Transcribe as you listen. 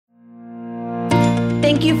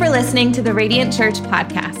Thank you for listening to the Radiant Church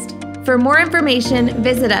podcast. For more information,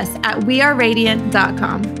 visit us at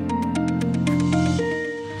weareradiant.com.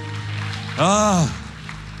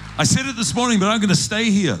 I said it this morning, but I'm going to stay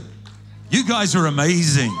here. You guys are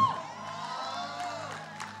amazing.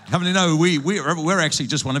 How many know we're actually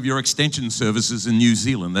just one of your extension services in New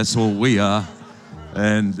Zealand. That's all we are.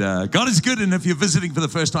 And God is good, and if you're visiting for the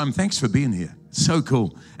first time, thanks for being here. So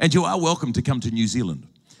cool. And you are welcome to come to New Zealand.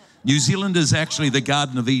 New Zealand is actually the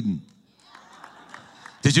Garden of Eden.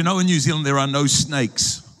 Did you know in New Zealand there are no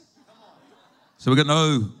snakes? So we've got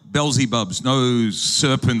no Beelzebubs, no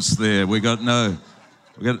serpents there. We got no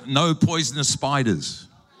poisonous spiders.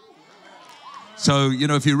 So, you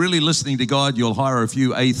know, if you're really listening to God, you'll hire a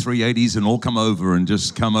few A380s and all come over and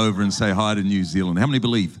just come over and say hi to New Zealand. How many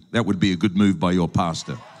believe that would be a good move by your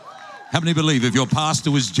pastor? How many believe if your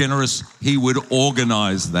pastor was generous, he would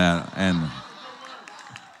organize that? And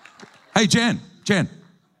hey, Jan,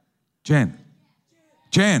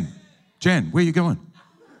 where are you going?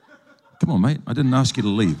 Come on, mate. I didn't ask you to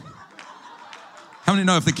leave. How many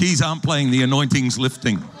know if the keys aren't playing, the anointing's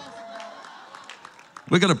lifting?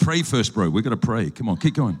 We've got to pray first, bro. We've got to pray. Come on,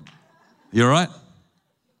 keep going. You all right?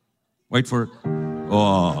 Wait for it.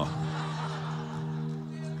 Oh.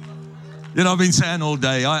 You know, I've been saying all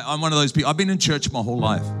day, I'm one of those people. I've been in church my whole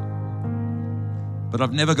life, but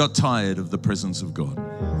I've never got tired of the presence of God.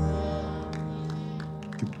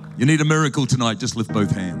 You need a miracle tonight, just lift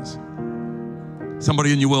both hands.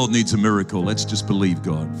 Somebody in your world needs a miracle. Let's just believe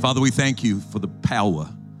God. Father, we thank you for the power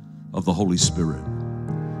of the Holy Spirit.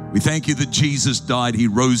 We thank you that Jesus died, he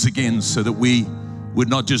rose again so that we would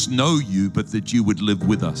not just know you, but that you would live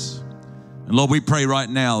with us. And Lord, we pray right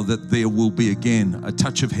now that there will be again a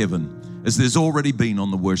touch of heaven, as there's already been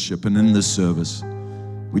on the worship and in this service.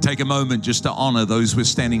 We take a moment just to honor those we're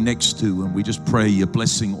standing next to, and we just pray your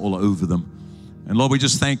blessing all over them. And Lord, we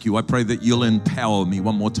just thank you. I pray that you'll empower me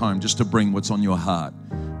one more time just to bring what's on your heart,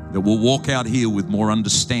 that we'll walk out here with more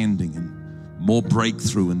understanding and more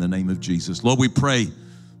breakthrough in the name of Jesus. Lord, we pray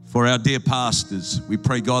for our dear pastors. We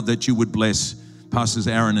pray, God, that you would bless Pastors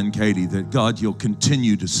Aaron and Katie, that, God, you'll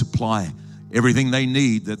continue to supply everything they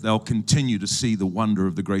need, that they'll continue to see the wonder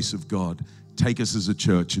of the grace of God. Take us as a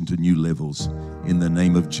church into new levels in the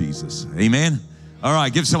name of Jesus. Amen. All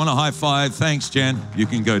right, give someone a high five. Thanks, Jan. You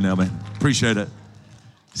can go now, man. Appreciate it.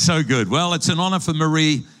 So good. Well, it's an honor for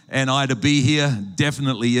Marie and I to be here.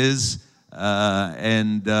 Definitely is.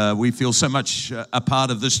 And we feel so much a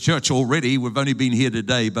part of this church already. We've only been here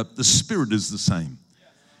today, but the spirit is the same.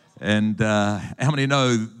 And how many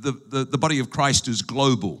know the body of Christ is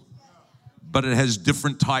global, but it has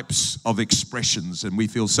different types of expressions, and we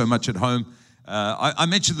feel so much at home. I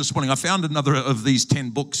mentioned this morning, I found another of these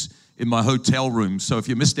 10 books in my hotel room. So if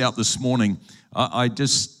you missed out this morning, I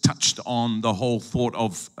just touched on the whole thought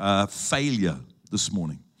of failure this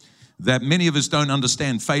morning. That many of us don't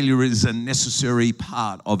understand. Failure is a necessary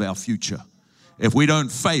part of our future. If we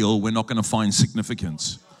don't fail, we're not going to find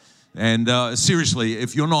significance. And seriously,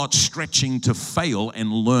 if you're not stretching to fail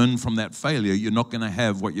and learn from that failure, you're not going to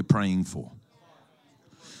have what you're praying for.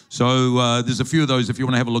 So there's a few of those. If you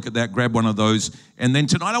want to have a look at that, grab one of those. And then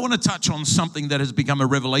tonight I want to touch on something that has become a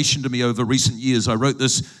revelation to me over recent years. I wrote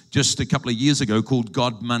this just a couple of years ago called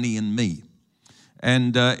God, Money, and Me.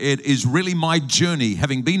 And it is really my journey.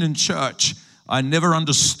 Having been in church, I never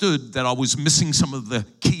understood that I was missing some of the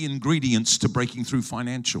key ingredients to breaking through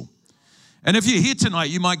financial. And if you're here tonight,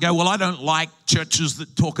 you might go, well, I don't like churches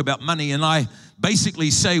that talk about money. And I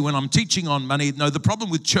basically say when I'm teaching on money, no, the problem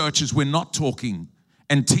with church is we're not talking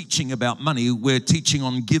and teaching about money. We're teaching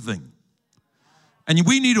on giving. And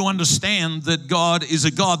we need to understand that God is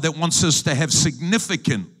a God that wants us to have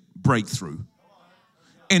significant breakthrough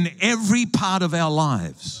in every part of our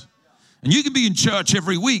lives. And you can be in church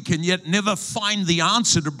every week and yet never find the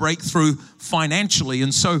answer to break through financially.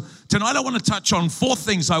 And so tonight I want to touch on 4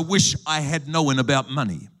 things I wish I had known about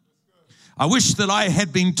money. I wish that I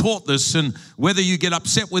had been taught this, and whether you get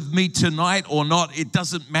upset with me tonight or not, it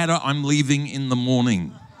doesn't matter. I'm leaving in the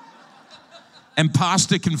morning. And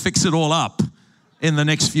Pastor can fix it all up in the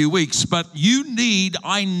next few weeks. But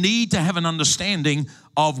I need to have an understanding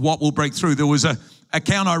of what will break through. There was an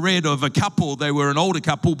account I read of a couple. They were an older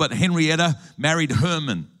couple, but Henrietta married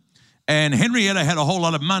Herman. And Henrietta had a whole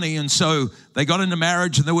lot of money, and so they got into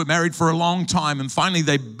marriage, and they were married for a long time. And finally,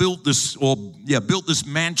 they built this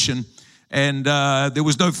mansion. And there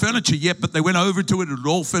was no furniture yet, but they went over to it. It was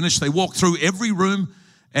all finished. They walked through every room.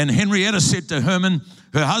 And Henrietta said to Herman,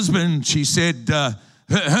 her husband, she said,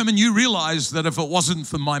 Herman, you realize that if it wasn't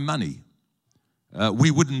for my money, we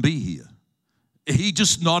wouldn't be here. he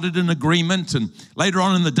just nodded in agreement. And later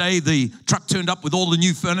on in the day, the truck turned up with all the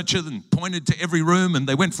new furniture and pointed to every room, and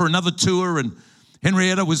they went for another tour, and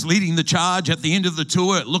Henrietta was leading the charge. At the end of the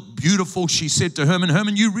tour, it looked beautiful. She said to Herman,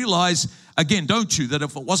 Herman, you realize, again, don't you, that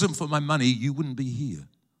if it wasn't for my money, you wouldn't be here.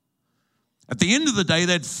 At the end of the day,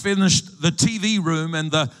 they'd finished the TV room,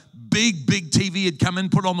 and the big TV had come in,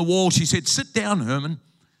 put on the wall. She said, sit down, Herman.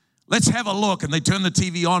 Let's have a look. And they turned the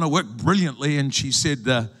TV on. It worked brilliantly. And she said,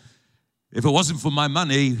 if it wasn't for my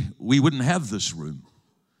money, we wouldn't have this room.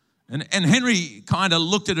 And Henry kind of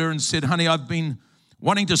looked at her and said, honey, I've been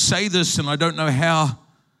wanting to say this, and I don't know how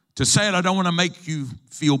to say it. I don't want to make you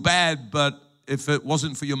feel bad, but if it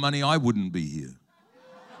wasn't for your money, I wouldn't be here.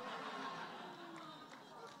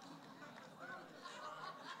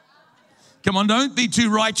 Come on, don't be too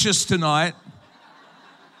righteous tonight.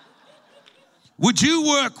 Would you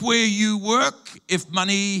work where you work if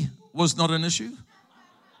money was not an issue?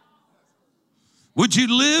 Would you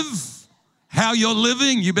live how you're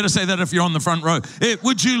living? You better say that if you're on the front row.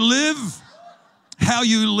 Would you live how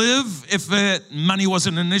you live if money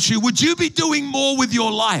wasn't an issue? Would you be doing more with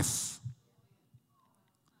your life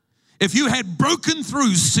if you had broken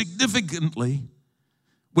through significantly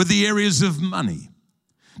with the areas of money?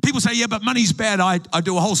 People say, yeah, but money's bad. I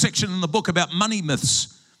do a whole section in the book about money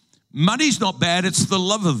myths. Money's not bad, it's the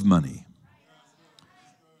love of money.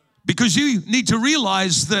 Because you need to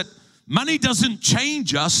realize that money doesn't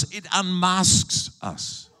change us, it unmasks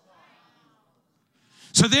us.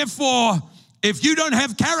 So therefore, if you don't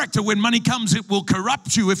have character when money comes, it will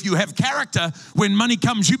corrupt you. If you have character, when money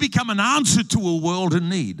comes, you become an answer to a world in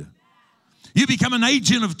need. You become an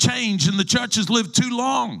agent of change, and the church has lived too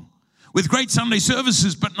long with great Sunday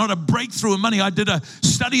services, but not a breakthrough in money. I did a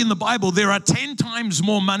study in the Bible. There are 10 times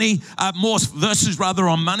more verses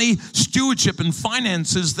on money, stewardship, and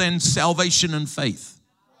finances than salvation and faith.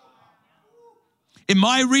 In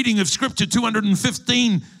my reading of Scripture,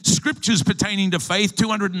 215 scriptures pertaining to faith,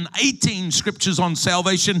 218 scriptures on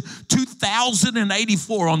salvation,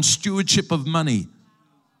 2,084 on stewardship of money.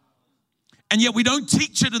 And yet we don't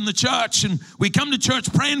teach it in the church, and we come to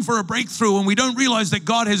church praying for a breakthrough, and we don't realize that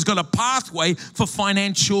God has got a pathway for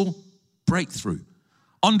financial breakthrough.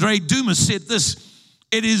 Andre Dumas said this,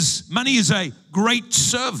 money is a great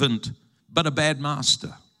servant, but a bad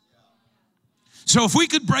master. So if we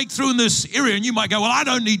could break through in this area, and you might go, well, I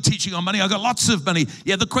don't need teaching on money. I've got lots of money.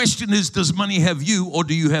 Yeah, the question is, does money have you, or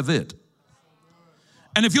do you have it?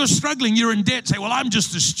 And if you're struggling, you're in debt, say, well, I'm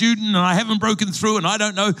just a student and I haven't broken through and I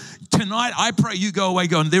don't know. Tonight, I pray you go away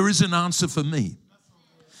going, there is an answer for me.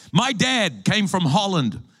 My dad came from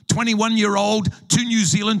Holland, 21-year-old to New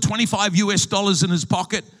Zealand, $25 US in his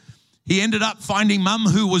pocket. He ended up finding mum,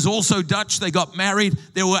 who was also Dutch. They got married.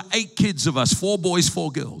 There were 8 kids of us, 4 boys,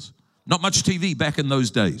 4 girls. Not much TV back in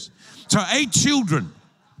those days. So 8 children.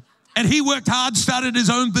 And he worked hard, started his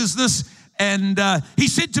own business. And he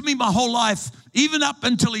said to me my whole life, even up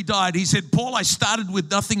until he died, he said, Paul, I started with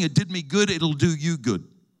nothing. It did me good. It'll do you good.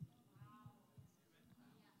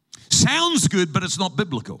 Sounds good, but it's not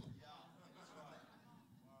biblical.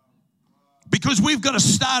 Because we've got to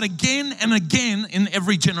start again and again in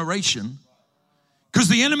every generation. Because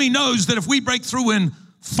the enemy knows that if we break through in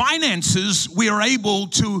finances, we are able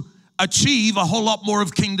to achieve a whole lot more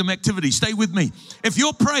of kingdom activity. Stay with me. If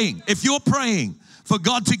you're praying for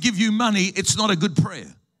God to give you money, it's not a good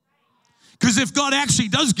prayer. Because if God actually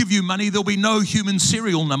does give you money, there'll be no human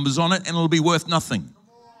serial numbers on it, and it'll be worth nothing.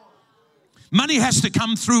 Money has to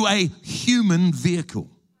come through a human vehicle.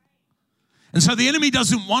 And so the enemy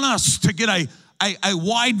doesn't want us to get a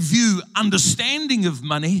wide view understanding of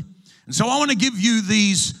money. And so I want to give you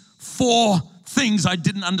these 4 things I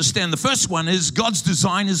didn't understand. The first one is God's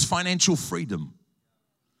design is financial freedom.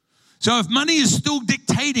 So if money is still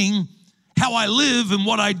dictating how I live and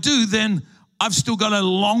what I do, then I've still got a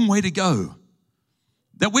long way to go.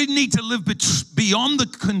 That we need to live beyond the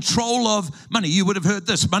control of money. You would have heard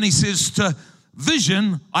this. Money says to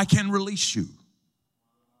vision, I can release you.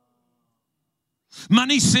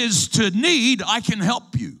 Money says to need, I can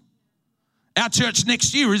help you. Our church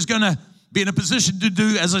next year is going to be in a position to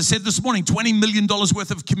do, as I said this morning, $20 million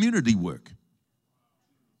worth of community work.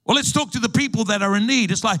 Well, let's talk to the people that are in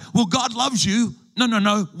need. It's like, well, God loves you.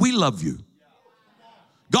 No, we love you.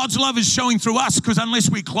 God's love is showing through us, because unless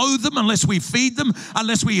we clothe them, unless we feed them,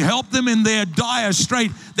 unless we help them in their dire strait,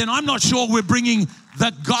 then I'm not sure we're bringing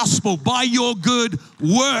the gospel. By your good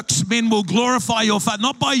works, men will glorify your Father,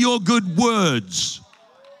 not by your good words.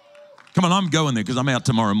 Come on, I'm going there because I'm out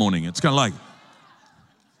tomorrow morning. It's kind of like,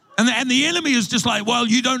 and the enemy is just like, well,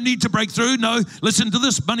 you don't need to break through. No, listen to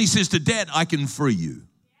this. Money says to debt, I can free you.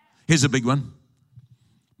 Here's a big one.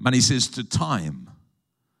 Money says to time,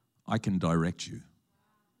 I can direct you.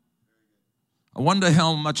 I wonder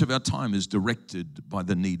how much of our time is directed by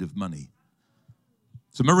the need of money.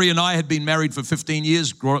 So Marie and I had been married for 15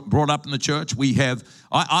 years, brought up in the church.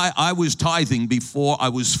 I was tithing before I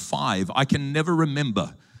was 5. I can never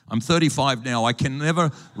remember. I'm 35 now. I can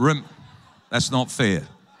never That's not fair.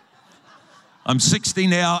 I'm 60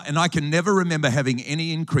 now, and I can never remember having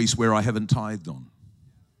any increase where I haven't tithed on.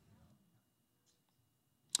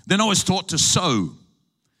 Then I was taught to sow.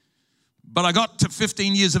 But I got to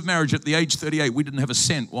 15 years of marriage at the age 38. We didn't have a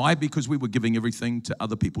cent. Why? Because we were giving everything to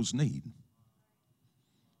other people's need.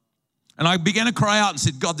 And I began to cry out and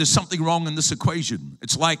said, God, there's something wrong in this equation.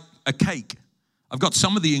 It's like a cake. I've got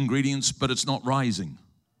some of the ingredients, but it's not rising.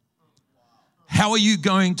 How are you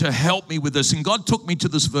going to help me with this? And God took me to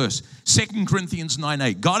this verse, 2 Corinthians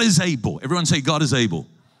 9:8. God is able. Everyone say, God is able.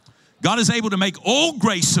 God is able to make all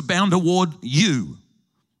grace abound toward you.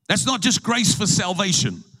 That's not just grace for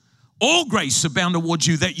salvation. All grace abound towards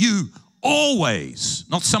you, that you always,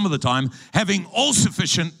 not some of the time, having all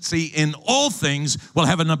sufficiency in all things, will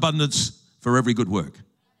have an abundance for every good work.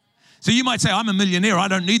 So you might say, I'm a millionaire, I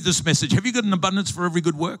don't need this message. Have you got an abundance for every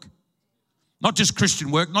good work? Not just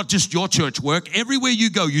Christian work, not just your church work. Everywhere you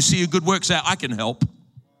go, you see a good work, say, I can help.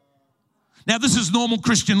 Now, this is normal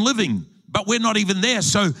Christian living, but we're not even there.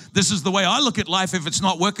 So this is the way I look at life. If it's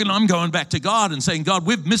not working, I'm going back to God and saying, God,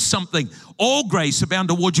 we've missed something. All grace abound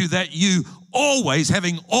towards you, that you always,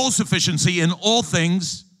 having all sufficiency in all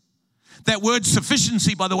things. That word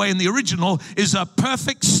sufficiency, by the way, in the original, is a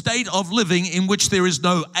perfect state of living in which there is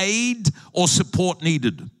no aid or support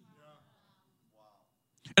needed.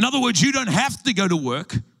 In other words, you don't have to go to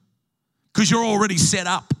work because you're already set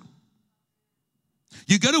up.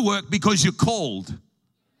 You go to work because you're called.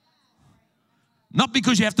 Not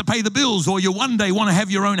because you have to pay the bills or you one day want to have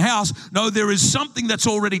your own house. No, there is something that's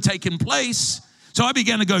already taken place. So I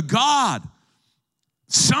began to go, God,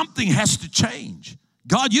 something has to change.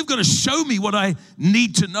 God, you've got to show me what I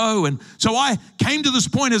need to know. And so I came to this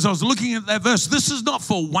point as I was looking at that verse. This is not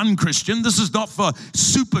for one Christian. This is not for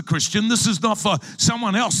super Christian. This is not for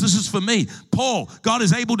someone else. This is for me. Paul, God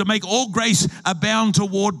is able to make all grace abound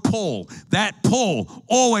toward Paul. That Paul,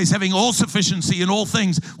 always having all sufficiency in all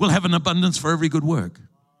things, will have an abundance for every good work.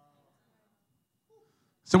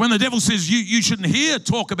 So when the devil says you shouldn't hear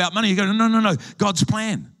talk about money, you go, no, God's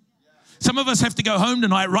plan. Some of us have to go home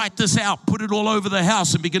tonight, write this out, put it all over the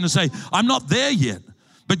house and begin to say, I'm not there yet.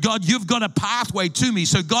 But God, you've got a pathway to me.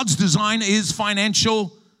 So God's design is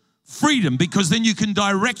financial freedom, because then you can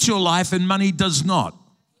direct your life and money does not.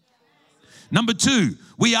 Number 2,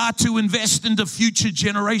 we are to invest into future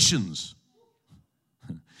generations.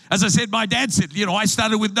 As I said, my dad said, I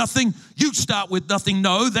started with nothing. You start with nothing.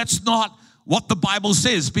 No, that's not what the Bible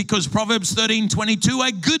says, because Proverbs 13:22,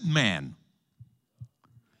 a good man,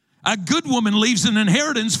 a good woman leaves an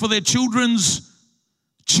inheritance for their children's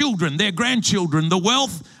children, their grandchildren. The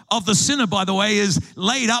wealth of the sinner, by the way, is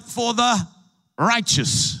laid up for the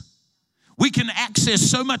righteous. We can access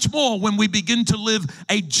so much more when we begin to live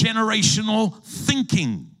a generational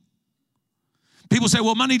thinking. People say,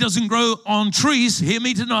 well, money doesn't grow on trees. Hear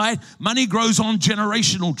me tonight. Money grows on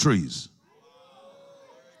generational trees.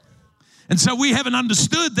 And so we haven't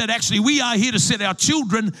understood that actually we are here to set our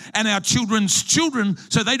children and our children's children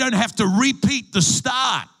so they don't have to repeat the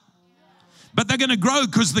start. But they're going to grow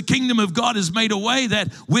because the kingdom of God has made a way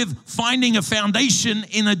that we're finding a foundation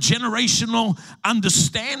in a generational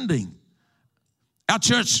understanding. Our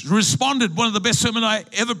church responded, one of the best sermons I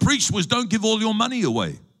ever preached was, don't give all your money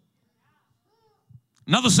away.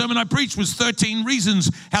 Another sermon I preached was 13 reasons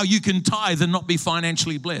how you can tithe and not be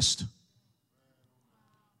financially blessed.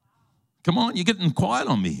 Come on, you're getting quiet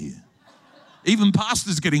on me here. Even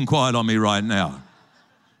pastors getting quiet on me right now.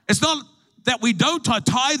 It's not that we don't tithe.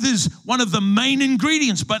 Tithe is one of the main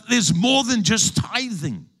ingredients, but there's more than just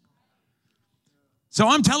tithing. So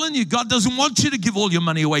I'm telling you, God doesn't want you to give all your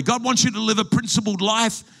money away. God wants you to live a principled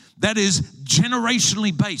life that is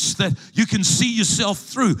generationally based, that you can see yourself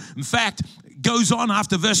through. In fact, goes on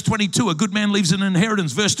after verse 22, a good man leaves an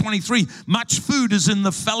inheritance. Verse 23, much food is in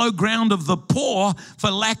the fallow ground of the poor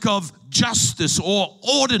for lack of justice or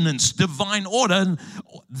ordinance, divine order, and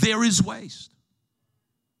there is waste.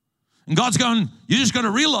 And God's going, you just got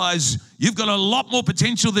to realize you've got a lot more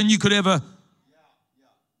potential than you could ever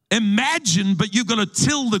imagine, but you've got to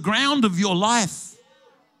till the ground of your life.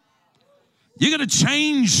 You're going to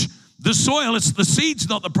change the soil. It's the seed's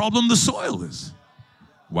not the problem, the soil is.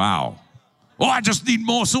 Wow. Oh, I just need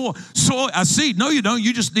more seed. No, you don't.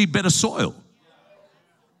 You just need better soil.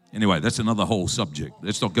 Anyway, that's another whole subject.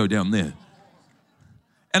 Let's not go down there.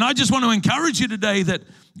 And I just want to encourage you today that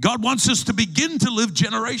God wants us to begin to live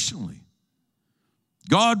generationally.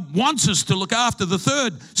 God wants us to look after. The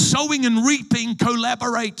third, sowing and reaping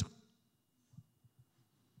collaborate.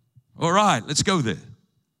 All right, let's go there.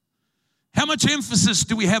 How much emphasis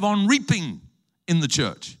do we have on reaping in the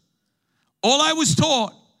church? All I was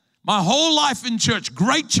taught my whole life in church,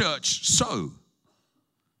 great church, sow.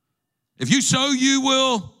 If you sow, you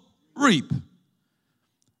will reap.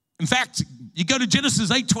 In fact, you go to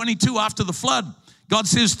Genesis 8:22 after the flood. God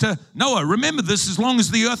says to Noah, remember this, as long as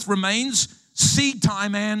the earth remains, seed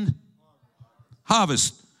time and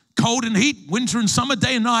harvest. Cold and heat, winter and summer,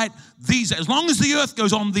 day and night. As long as the earth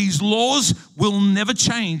goes on, these laws will never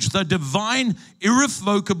change. The divine,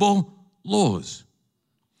 irrevocable laws.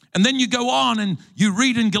 And then you go on and you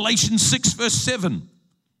read in Galatians 6, verse 7.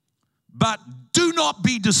 But do not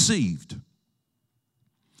be deceived.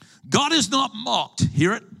 God is not mocked.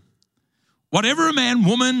 Hear it? Whatever a man,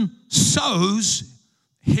 woman sows,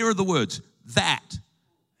 here are the words, that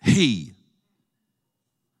he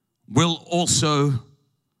will also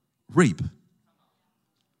reap.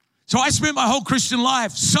 So I spent my whole Christian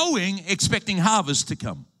life sowing, expecting harvest to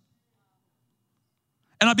come.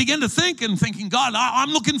 And I began to thinking, God,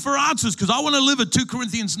 I'm looking for answers because I want to live at 2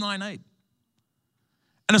 Corinthians 9:8.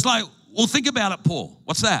 And it's like, well, think about it, Paul.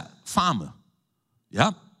 What's that? Farmer.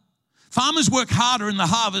 Yeah. Farmers work harder in the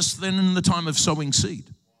harvest than in the time of sowing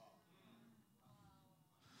seed.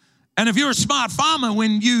 And if you're a smart farmer,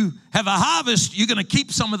 when you have a harvest, you're going to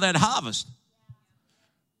keep some of that harvest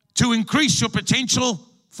to increase your potential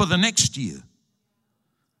for the next year.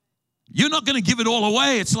 You're not going to give it all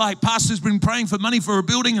away. It's like pastor's been praying for money for a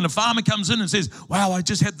building and a farmer comes in and says, wow, I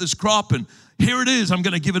just had this crop and here it is. I'm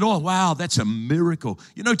going to give it all. Wow, that's a miracle.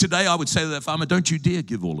 You know, today I would say to that farmer, don't you dare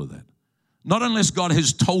give all of that. Not unless God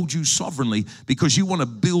has told you sovereignly, because you want to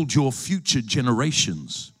build your future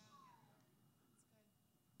generations.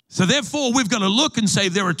 So therefore, we've got to look and say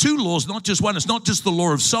there are two laws, not just one. It's not just the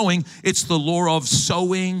law of sowing. It's the law of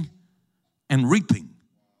sowing and reaping.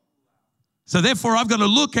 So therefore, I've got to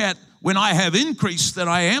look at when I have increase that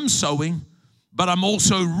I am sowing, but I'm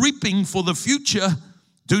also reaping for the future.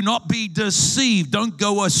 Do not be deceived. Don't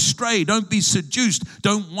go astray. Don't be seduced.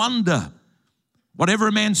 Don't wonder. Whatever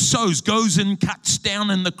a man sows goes and cuts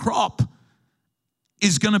down, and the crop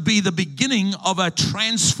is going to be the beginning of a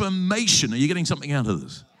transformation. Are you getting something out of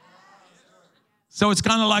this? So it's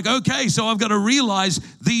kind of like, okay, so I've got to realize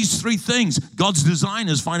these three things. God's design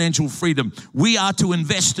is financial freedom. We are to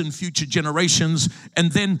invest in future generations,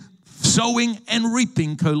 and then sowing and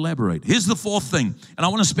reaping collaborate. Here's the fourth thing, and I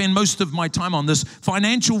want to spend most of my time on this.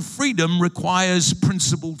 Financial freedom requires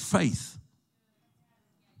principled faith.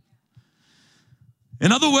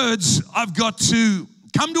 In other words, I've got to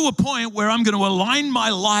come to a point where I'm going to align my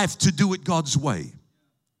life to do it God's way.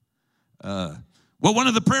 Well, one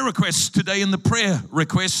of the prayer requests today in the prayer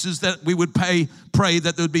requests is that we would pray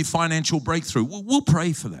that there would be financial breakthrough. We'll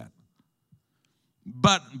pray for that.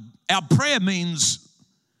 But our prayer means,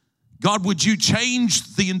 God, would you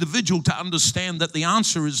change the individual to understand that the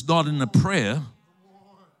answer is not in a prayer,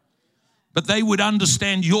 but they would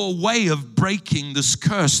understand your way of breaking this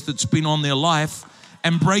curse that's been on their life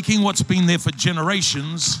and breaking what's been there for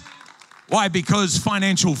generations. Why? Because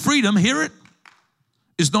financial freedom, hear it,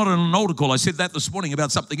 is not an article. I said that this morning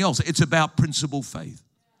about something else. It's about principled faith.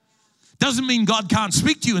 Doesn't mean God can't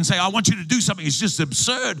speak to you and say, I want you to do something. It's just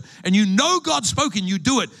absurd. And you know God's spoken, you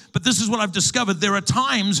do it. But this is what I've discovered. There are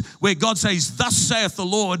times where God says, thus saith the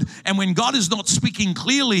Lord. And when God is not speaking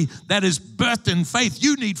clearly, that is birthed in faith.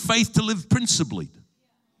 You need faith to live principally.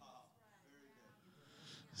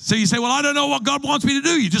 So you say, well, I don't know what God wants me to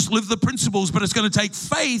do. You just live the principles, but it's going to take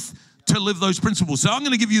faith to live those principles. So I'm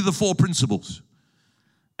going to give you the 4 principles.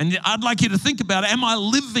 And I'd like you to think about, am I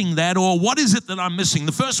living that, or what is it that I'm missing?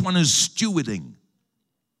 The first one is stewarding.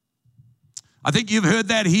 I think you've heard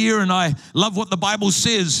that here, and I love what the Bible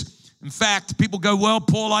says. In fact, people go, well,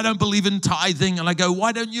 Paul, I don't believe in tithing. And I go,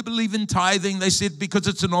 why don't you believe in tithing? They said, because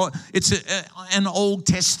it's an Old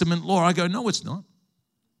Testament law. I go, no, it's not.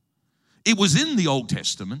 It was in the Old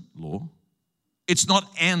Testament law. It's not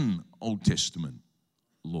an Old Testament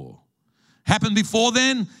law. Happened before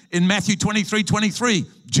then in Matthew 23:23.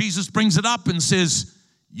 Jesus brings it up and says,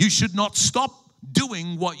 you should not stop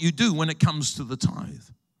doing what you do when it comes to the tithe.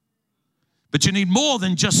 But you need more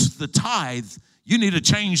than just the tithe. You need a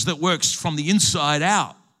change that works from the inside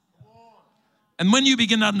out. And when you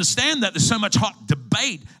begin to understand that, there's so much hot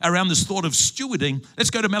debate around this thought of stewarding. Let's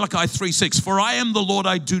go to Malachi 3:6. For I am the Lord,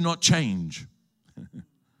 I do not change.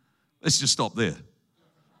 Let's just stop there.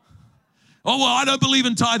 Oh, well, I don't believe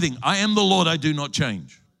in tithing. I am the Lord, I do not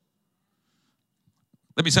change.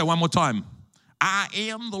 Let me say one more time. I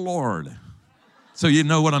am the Lord. So you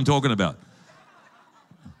know what I'm talking about.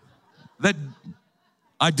 That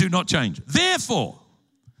I do not change. Therefore,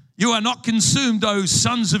 you are not consumed, O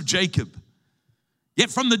sons of Jacob. Yet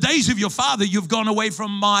from the days of your father, you've gone away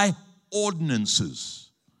from my ordinances.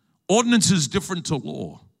 Ordinance is different to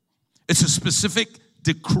law. It's a specific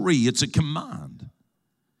decree. It's a command.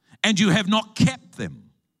 And you have not kept them.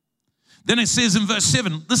 Then it says in verse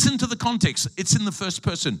 7, listen to the context. It's in the first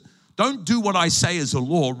person. Don't do what I say as a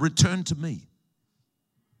law. Return to me.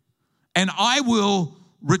 And I will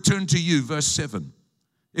return to you. Verse 7.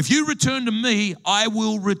 If you return to me, I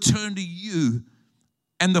will return to you.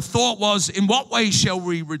 And the thought was, in what way shall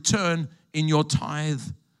we return? In your tithe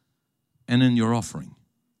and in your offering.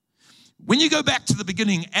 When you go back to the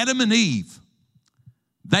beginning, Adam and Eve,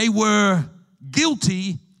 they were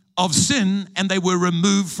guilty of sin and they were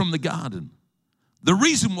removed from the garden. The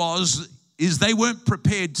reason is they weren't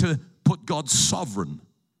prepared to put God sovereign.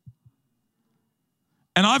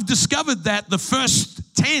 And I've discovered that the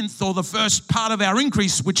first tenth or the first part of our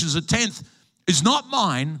increase, which is a tenth, is not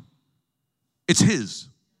mine, it's his.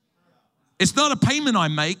 It's not a payment I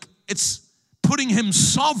make, it's putting him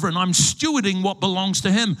sovereign. I'm stewarding what belongs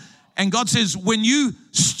to him. And God says, when you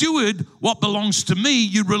steward what belongs to me,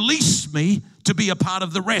 you release me to be a part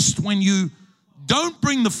of the rest. When you don't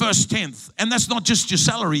bring the first tenth, and that's not just your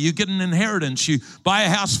salary, you get an inheritance. You buy a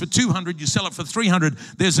house for 200, you sell it for 300,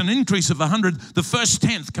 there's an increase of 100. The first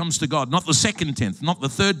tenth comes to God, not the second tenth, not the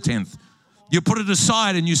third tenth. You put it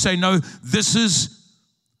aside and you say, no, this is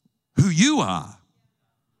who you are.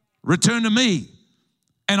 Return to me,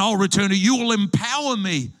 and I'll return to you. You will empower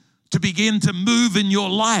me to begin to move in your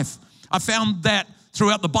life. I found that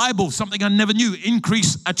throughout the Bible, something I never knew.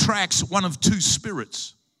 Increase attracts one of two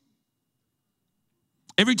spirits.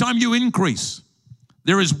 Every time you increase,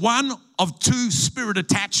 there is one of two spirit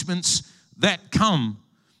attachments that come.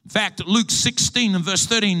 In fact, Luke 16 and verse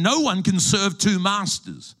 13, no one can serve two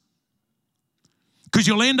masters because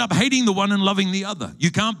you'll end up hating the one and loving the other.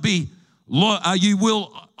 You can't be, you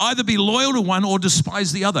will either be loyal to one or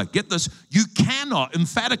despise the other. Get this, you cannot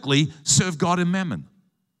emphatically serve God and mammon.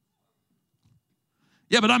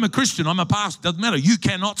 Yeah, but I'm a Christian, I'm a pastor, doesn't matter. You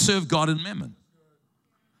cannot serve God and mammon.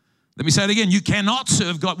 Let me say it again. You cannot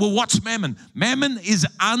serve God. Well, what's mammon? Mammon is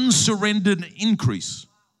unsurrendered increase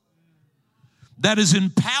that is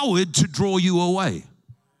empowered to draw you away.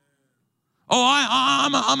 Oh,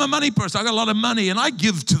 I'm a money person. I got a lot of money and I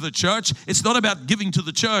give to the church. It's not about giving to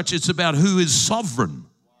the church. It's about who is sovereign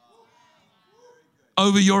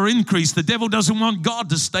over your increase. The devil doesn't want God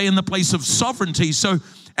to stay in the place of sovereignty. So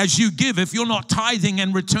as you give, if you're not tithing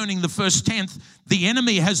and returning the first tenth, the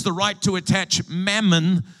enemy has the right to attach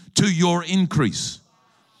mammon to your increase.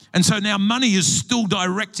 And so now money is still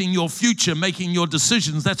directing your future, making your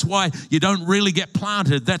decisions. That's why you don't really get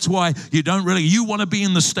planted. That's why you want to be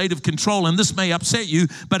in the state of control. And this may upset you,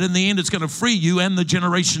 but in the end, it's going to free you and the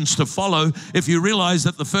generations to follow if you realize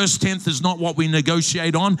that the first tenth is not what we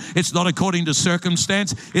negotiate on. It's not according to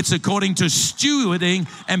circumstance. It's according to stewarding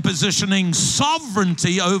and positioning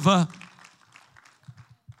sovereignty over.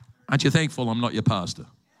 Aren't you thankful I'm not your pastor?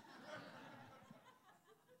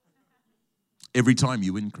 Every time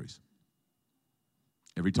you increase,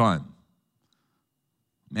 every time,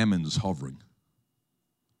 mammon's hovering.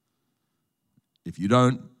 If you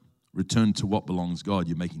don't return to what belongs to God,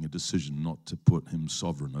 you're making a decision not to put him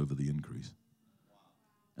sovereign over the increase.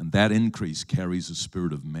 And that increase carries a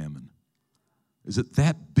spirit of mammon. Is it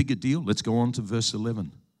that big a deal? Let's go on to verse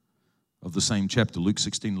 11 of the same chapter, Luke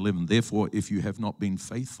 16:11. Therefore, if you have not been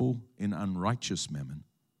faithful in unrighteous mammon,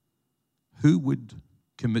 who would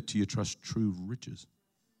commit to your trust true riches?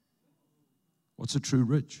 What's a true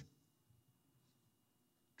rich?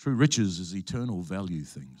 True riches is eternal value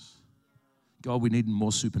things. God, we need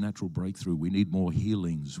more supernatural breakthrough. We need more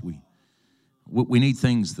healings. We need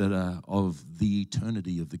things that are of the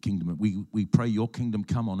eternity of the kingdom. We pray your kingdom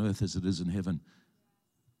come on earth as it is in heaven.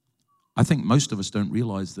 I think most of us don't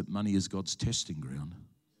realize that money is God's testing ground.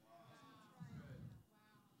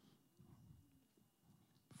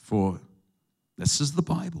 For this is the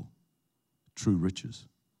Bible, true riches.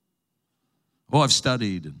 Oh, I've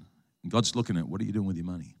studied, and God's looking at, what are you doing with your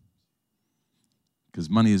money? Because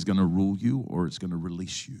money is going to rule you or it's going to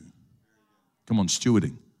release you. Come on,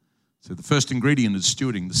 stewarding. So the first ingredient is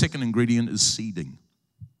stewarding. The second ingredient is seeding.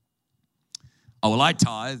 Oh, well, I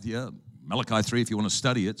tithe, yeah. Malachi 3, if you want to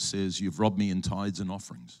study it, says you've robbed me in tithes and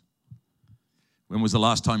offerings. When was the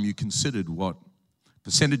last time you considered what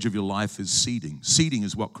percentage of your life is seeding? Seeding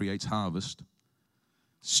is what creates harvest.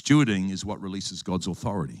 Stewarding is what releases God's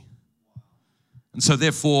authority. And so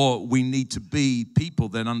therefore, we need to be people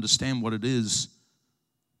that understand what it is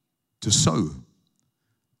to sow.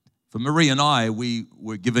 For Marie and I, we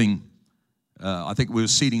were giving, I think we were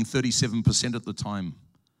seeding 37% at the time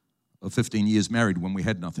of 15 years married when we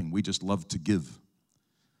had nothing. We just loved to give.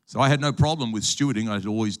 So I had no problem with stewarding. I had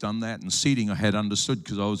always done that. And seeding I had understood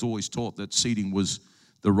because I was always taught that seeding was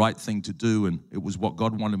the right thing to do, and it was what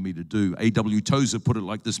God wanted me to do. A.W. Tozer put it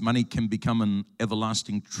like this: money can become an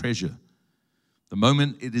everlasting treasure. The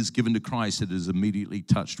moment it is given to Christ, it is immediately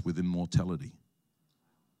touched with immortality.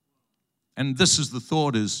 And this is the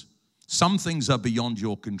thought is, some things are beyond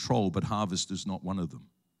your control, but harvest is not one of them.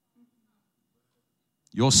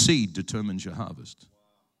 Your seed determines your harvest.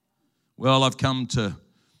 Well, I've come to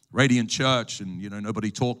Radiant Church and,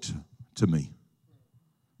 nobody talked to me.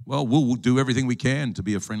 Well, we'll do everything we can to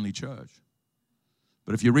be a friendly church.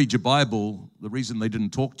 But if you read your Bible, the reason they didn't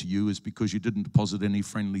talk to you is because you didn't deposit any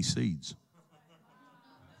friendly seeds.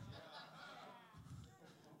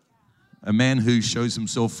 A man who shows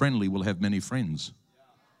himself friendly will have many friends.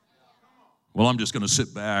 Well, I'm just going to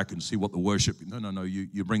sit back and see what the worship... No.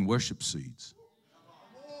 You bring worship seeds.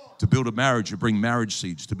 To build a marriage, you bring marriage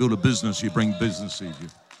seeds. To build a business, you bring business seeds.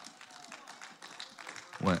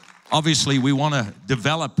 Well, obviously, we want to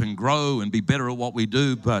develop and grow and be better at what we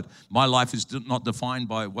do, but my life is not defined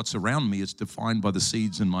by what's around me. It's defined by the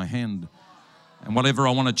seeds in my hand. And whatever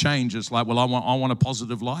I want to change, it's like, well, I want a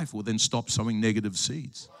positive life. Well, then stop sowing negative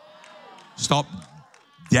seeds. Stop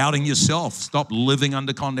doubting yourself. Stop living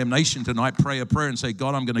under condemnation. Tonight, pray a prayer and say,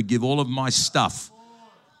 God, I'm going to give all of my stuff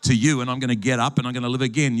to you, and I'm going to get up and I'm going to live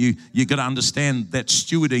again. You got to understand that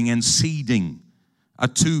stewarding and seeding are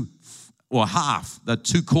two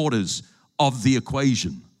quarters of the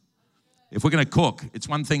equation. If we're going to cook, it's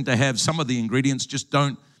one thing to have some of the ingredients, just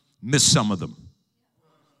don't miss some of them.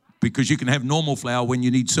 Because you can have normal flour when you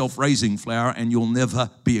need self-raising flour, and you'll never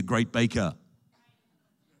be a great baker.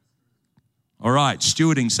 All right,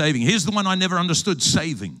 stewarding, saving. Here's the one I never understood,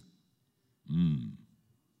 saving.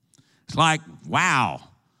 It's like, wow,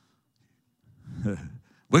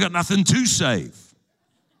 we got nothing to save.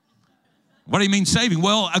 What do you mean saving?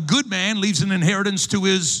 Well, a good man leaves an inheritance to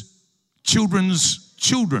his children's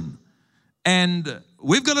children. And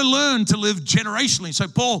we've got to learn to live generationally. So,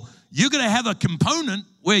 Paul, you're going to have a component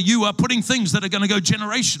where you are putting things that are going to go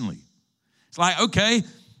generationally. It's like, okay,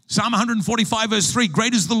 Psalm 145, verse 3,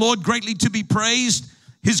 great is the Lord, greatly to be praised.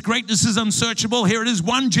 His greatness is unsearchable. Here it is,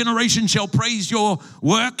 one generation shall praise your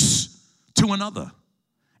works to another.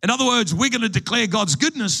 In other words, we're going to declare God's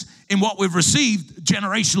goodness in what we've received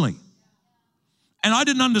generationally. And I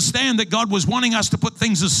didn't understand that God was wanting us to put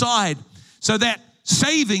things aside so that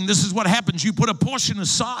saving, this is what happens. You put a portion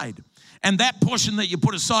aside, and that portion that you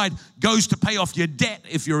put aside goes to pay off your debt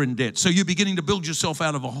if you're in debt. So you're beginning to build yourself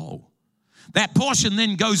out of a hole. That portion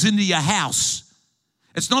then goes into your house.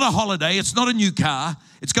 It's not a holiday. It's not a new car.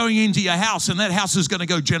 It's going into your house, and that house is going to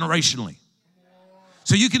go generationally.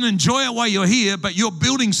 So you can enjoy it while you're here, but you're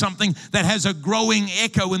building something that has a growing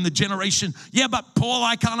echo in the generation. Yeah, but Paul,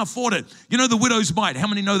 I can't afford it. You know the widow's mite. How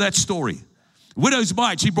many know that story? Widow's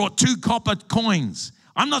mite, she brought 2 copper coins.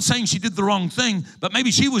 I'm not saying she did the wrong thing, but maybe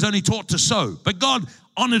she was only taught to sow. But God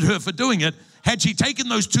honored her for doing it. Had she taken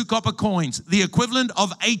those 2 copper coins, the equivalent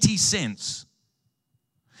of 80 cents,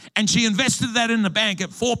 and she invested that in the bank at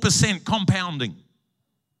 4% compounding.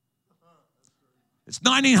 It's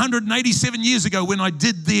 1987 years ago when I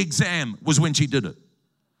did the exam was when she did it.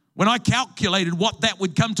 When I calculated what that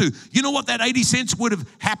would come to, you know what that 80 cents would have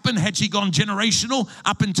happened had she gone generational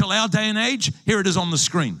up until our day and age? Here it is on the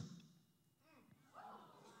screen.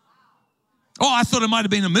 Oh, I thought it might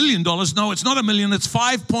have been $1 million. No, it's not $1 million. It's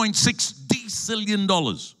 $5.6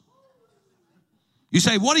 decillion. You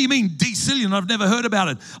say, what do you mean decillion? I've never heard about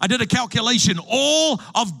it. I did a calculation. All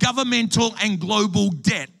of governmental and global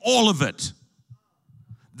debt, all of it.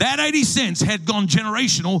 That 80 cents had gone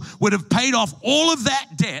generational, would have paid off all of that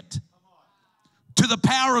debt to the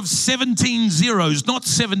power of 17 zeros, not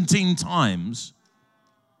 17 times.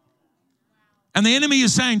 And the enemy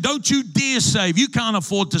is saying, don't you dare save. You can't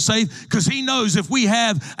afford to save, because he knows if we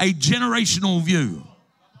have a generational view,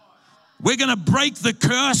 we're going to break the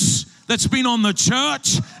curse that's been on the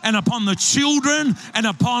church and upon the children and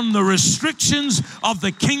upon the restrictions of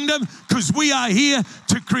the kingdom, because we are here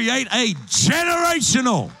to create a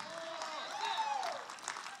generational.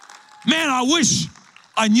 Man, I wish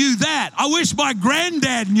I knew that. I wish my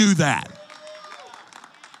granddad knew that.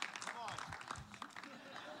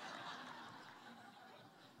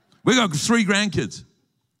 We got 3 grandkids.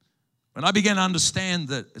 When I began to understand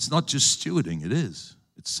that it's not just stewarding, it is.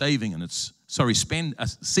 It's saving and it's,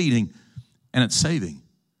 seeding and it's saving.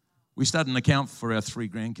 We started an account for our 3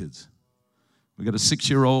 grandkids. We've got a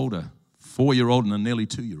 6-year-old, a 4-year-old, and a nearly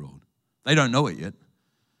 2-year-old. They don't know it yet,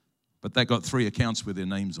 but they got 3 accounts with their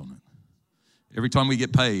names on it. Every time we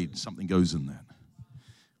get paid, something goes in that.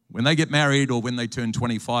 When they get married or when they turn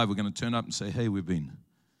 25, we're going to turn up and say, hey, we've been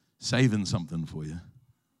saving something for you.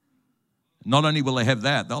 Not only will they have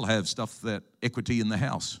that, they'll have stuff that equity in the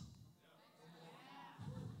house.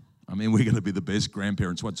 I mean, we're going to be the best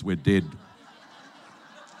grandparents once we're dead.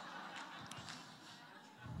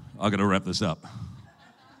 I've got to wrap this up.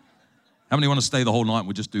 How many want to stay the whole night and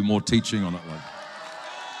we'll just do more teaching on it?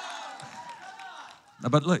 No,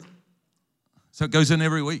 but look, so it goes in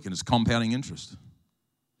every week and it's compounding interest.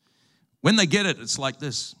 When they get it, it's like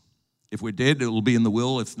this. If we're dead, it will be in the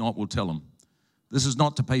will. If not, we'll tell them. This is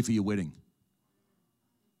not to pay for your wedding.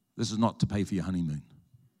 This is not to pay for your honeymoon.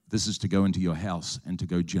 This is to go into your house and to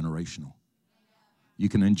go generational. You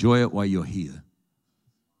can enjoy it while you're here,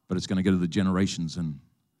 but it's going to go to the generations, and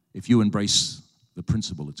if you embrace the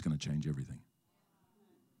principle, it's going to change everything.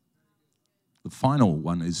 The final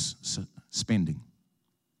one is spending.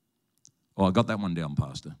 Oh, I got that one down,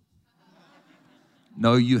 Pastor.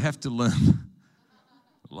 No, you have to learn,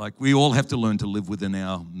 like we all have to learn to live within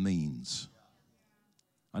our means.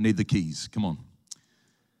 I need the keys. Come on.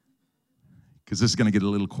 Because this is going to get a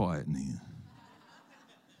little quiet in here.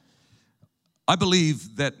 I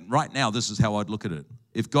believe that right now, this is how I'd look at it.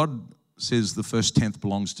 If God says the first 10th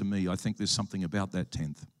belongs to me, I think there's something about that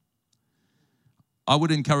 10th. I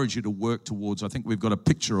would encourage you to work towards, I think we've got a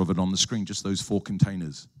picture of it on the screen, just those 4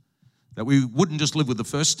 containers. That we wouldn't just live with the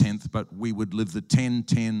first 10th, but we would live the 10,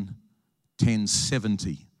 10, 10,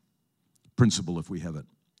 70 principle if we have it.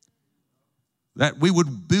 That we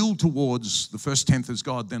would build towards the first 10th as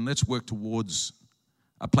God, then let's work towards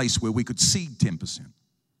a place where we could seed 10%.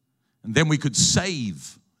 And then we could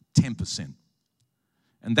save 10%.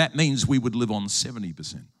 And that means we would live on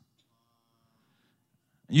 70%. And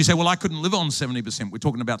you say, well, I couldn't live on 70%. We're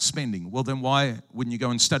talking about spending. Well, then why wouldn't you go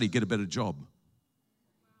and study, get a better job?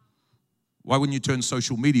 Why wouldn't you turn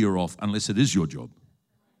social media off unless it is your job?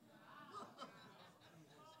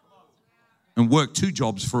 And work 2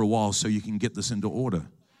 jobs for a while so you can get this into order.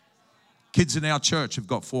 Kids in our church have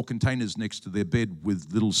got 4 containers next to their bed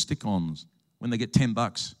with little stick-ons. When they get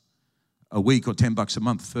 $10 a week or $10 a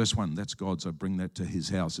month, first one, that's God's. I bring that to his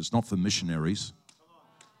house. It's not for missionaries.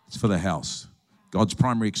 It's for the house. God's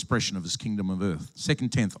primary expression of his kingdom of earth.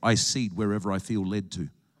 Second 10th, I seed wherever I feel led to.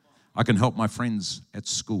 I can help my friends at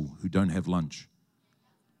school who don't have lunch.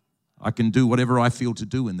 I can do whatever I feel to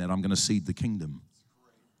do in that. I'm going to seed the kingdom.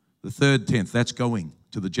 The third 10th, that's going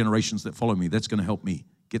to the generations that follow me. That's going to help me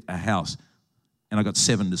get a house. And I got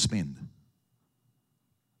 7 to spend.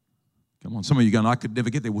 Come on, some of you going, I could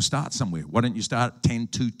never get there. We'll start somewhere. Why don't you start at 10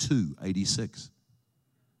 to 2, 86?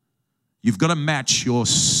 You've got to match your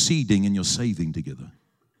seeding and your saving together.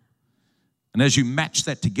 And as you match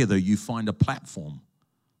that together, you find a platform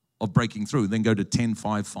of breaking through. Then go to 10,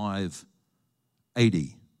 5, 5,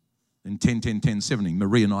 80. Then 10, 10, 10, 70.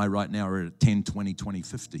 Marie and I right now are at 10, 20, 20,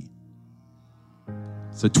 50.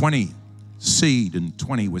 So 20 seed and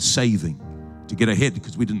 20 we're saving to get ahead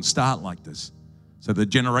because we didn't start like this. So the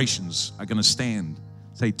generations are going to stand.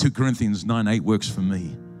 Say 2 Corinthians 9:8 works for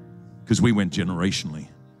me because we went generationally.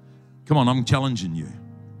 Come on, I'm challenging you.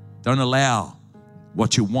 Don't allow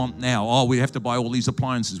what you want now. Oh, we have to buy all these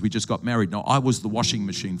appliances. We just got married. No, I was the washing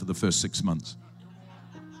machine for the first 6 months.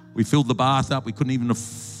 We filled the bath up. We couldn't even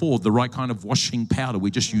afford the right kind of washing powder.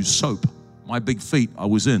 We just used soap. My big feet, I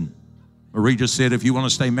was in. Marie just said, if you want to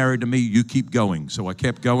stay married to me, you keep going. So I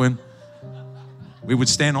kept going. We would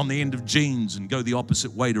stand on the end of jeans and go the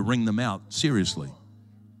opposite way to wring them out, seriously,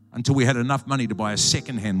 until we had enough money to buy a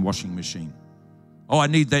second-hand washing machine. Oh, I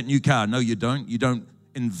need that new car. No, you don't. You don't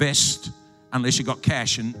invest unless you got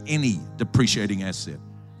cash in any depreciating asset.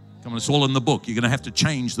 Come on, it's all in the book. You're going to have to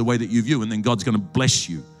change the way that you view, and then God's going to bless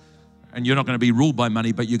you. And you're not going to be ruled by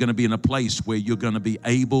money, but you're going to be in a place where you're going to be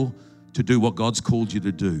able to do what God's called you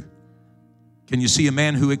to do. Can you see a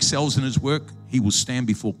man who excels in his work? He will stand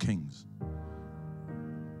before kings.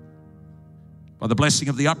 By the blessing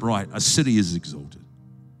of the upright, a city is exalted.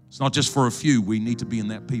 It's not just for a few. We need to be in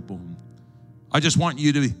that people. I just want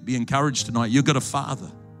you to be encouraged tonight. You've got a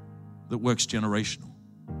Father that works generational.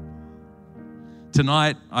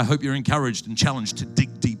 Tonight, I hope you're encouraged and challenged to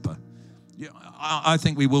dig deeper. Yeah, I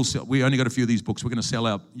think we will sell. We only got a few of these books. We're going to sell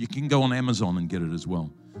out. You can go on Amazon and get it as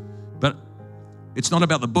well. But it's not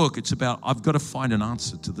about the book. It's about I've got to find an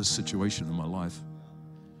answer to this situation in my life.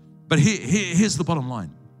 But here's the bottom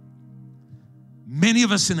line. Many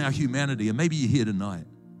of us in our humanity, and maybe you're here tonight,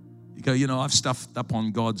 you go, I've stuffed up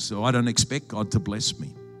on God, so I don't expect God to bless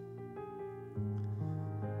me.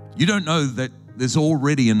 You don't know that there's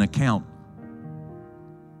already an account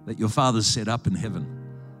that your Father set up in heaven.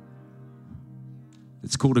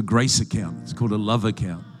 It's called a grace account. It's called a love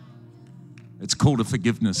account. It's called a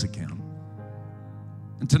forgiveness account.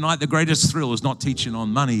 And tonight, the greatest thrill is not teaching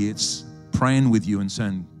on money. It's praying with you and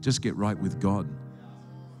saying, just get right with God.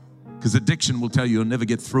 Because addiction will tell you you'll never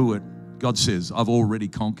get through it. God says, I've already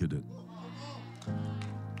conquered it.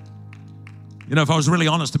 You know, if I was really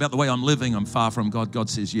honest about the way I'm living, I'm far from God. God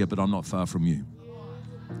says, yeah, but I'm not far from you.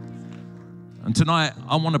 And tonight,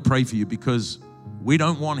 I want to pray for you because we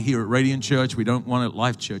don't want here at Radiant Church, we don't want at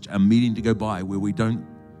Life Church a meeting to go by where we don't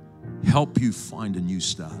help you find a new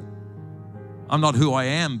start. I'm not who I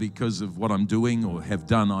am because of what I'm doing or have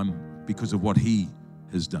done. I'm because of what He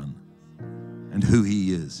has done and who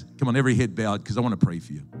He is. Come on, every head bowed, because I want to pray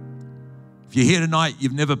for you. If you're here tonight,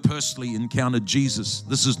 you've never personally encountered Jesus.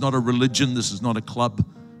 This is not a religion. This is not a club.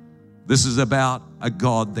 This is about a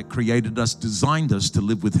God that created us, designed us to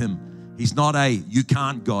live with Him. He's not a you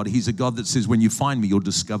can't God. He's a God that says when you find me, you'll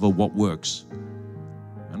discover what works.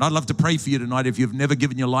 And I'd love to pray for you tonight if you've never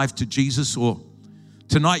given your life to Jesus, or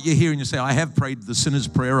tonight you're here and you say, I have prayed the sinner's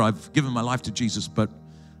prayer. I've given my life to Jesus, but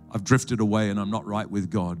I've drifted away and I'm not right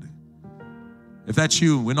with God. If that's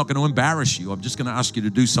you, we're not going to embarrass you. I'm just going to ask you to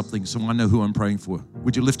do something so I know who I'm praying for.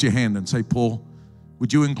 Would you lift your hand and say, Paul,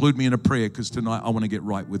 would you include me in a prayer? Because tonight I want to get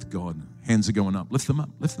right with God. Hands are going up. Lift them up.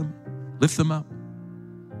 Lift them up. Lift them up.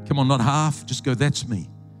 Come on, not half. Just go, that's me.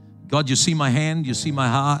 God, you see my hand. You see my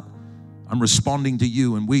heart. I'm responding to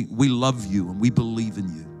you, and we love you, and we believe in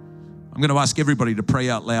you. I'm going to ask everybody to pray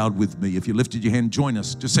out loud with me. If you lifted your hand, join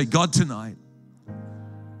us. Just say, God, tonight,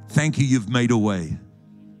 thank you, you've made a way.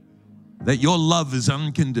 That your love is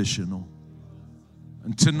unconditional.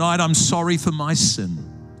 And tonight, I'm sorry for my sin.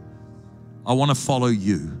 I want to follow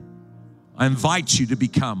you. I invite you to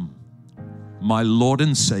become my Lord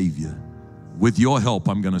and Savior. With your help,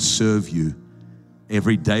 I'm going to serve you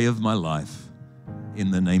every day of my life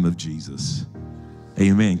in the name of Jesus.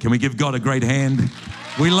 Amen. Can we give God a great hand?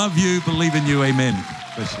 We love you, believe in you. Amen.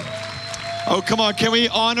 Bless you. Oh, come on. Can we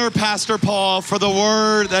honor Pastor Paul for the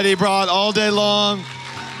word that he brought all day long?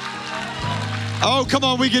 Oh, come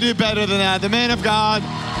on. We can do better than that. The man of God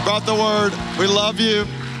brought the word. We love you.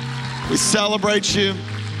 We celebrate you.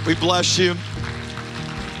 We bless you.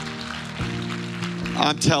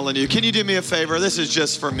 I'm telling you, can you do me a favor? This is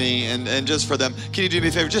just for me and just for them. Can you do me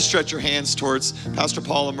a favor? Just stretch your hands towards Pastor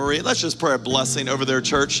Paul and Marie. Let's just pray a blessing over their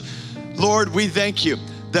church. Lord, we thank you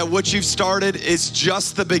that what you've started is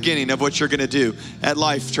just the beginning of what you're going to do at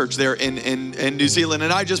Life Church there in New Zealand.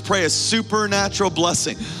 And I just pray a supernatural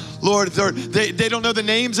blessing. Lord, they don't know the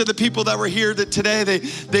names of the people that were here that today.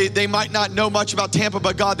 They might not know much about Tampa,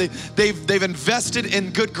 but God, they've invested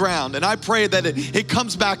in good ground. And I pray that it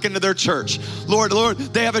comes back into their church. Lord,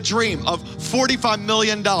 they have a dream of $45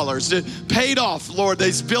 million paid off. Lord,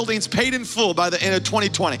 these buildings paid in full by the end of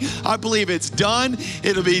 2020. I believe it's done.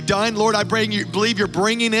 It'll be done. Lord, I believe you're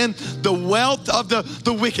bringing in the wealth of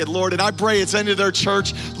the wicked, Lord. And I pray it's into their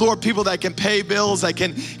church. Lord, people that can pay bills, that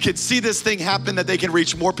can see this thing happen, that they can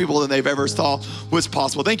reach more people than they've ever thought was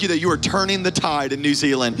possible. Thank you that you are turning the tide in New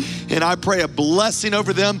Zealand. And I pray a blessing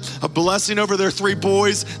over them, a blessing over their 3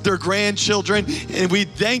 boys, their grandchildren. And we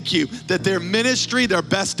thank you that their ministry, their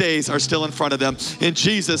best days are still in front of them. In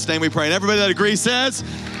Jesus' name we pray. And everybody that agrees says,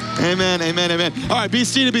 amen, amen, amen. All right, be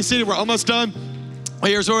seated, be seated. We're almost done. Well,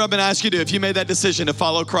 here's what I've been asking you to do. If you made that decision to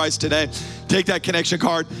follow Christ today, take that connection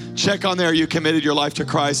card, check on there you committed your life to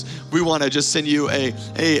Christ. We want to just send you a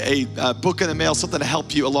book in the mail, something to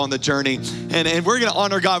help you along the journey. And we're going to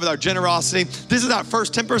honor God with our generosity. This is that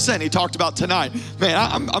first 10% he talked about tonight. Man,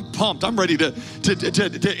 I'm pumped. I'm ready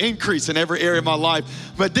to increase in every area of my life.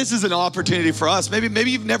 But this is an opportunity for us. Maybe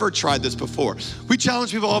you've never tried this before. We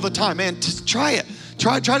challenge people all the time, man, just try it.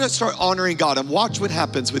 Try to start honoring God and watch what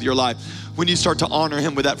happens with your life when you start to honor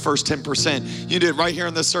him with that first 10%. You do it right here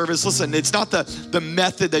in the service. Listen, it's not the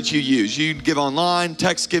method that you use. You can give online,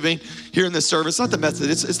 text giving here in the service. It's not the method.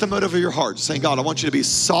 It's the motive of your heart. Just saying, God, I want you to be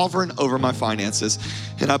sovereign over my finances.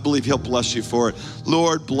 And I believe he'll bless you for it.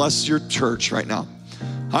 Lord, bless your church right now.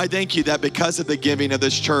 I thank you that because of the giving of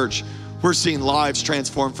this church, we're seeing lives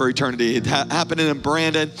transformed for eternity. It's happening in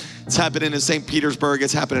Brandon. It's happening in St. Petersburg.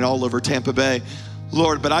 It's happening all over Tampa Bay.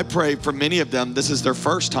 Lord, but I pray for many of them, this is their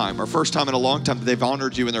first time in a long time that they've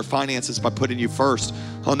honored you in their finances by putting you first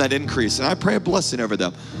on that increase. And I pray a blessing over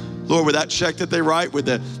them. Lord, with that check that they write, with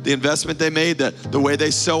the investment they made, the way they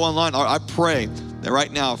sow online, I pray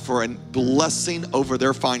right now for a blessing over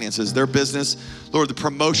their finances, their business. Lord, the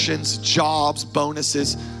promotions, jobs,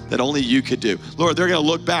 bonuses that only you could do. Lord, they're going to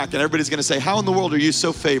look back and everybody's going to say, how in the world are you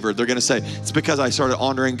so favored? They're going to say, it's because I started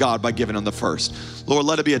honoring God by giving them the first. Lord,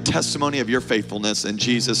 let it be a testimony of your faithfulness. In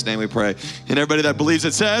Jesus' name we pray. And everybody that believes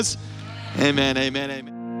it says, amen, amen,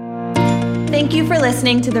 amen. Thank you for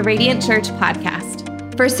listening to the Radiant Church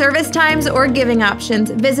podcast. For service times or giving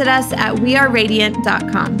options, visit us at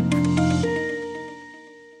weareradiant.com.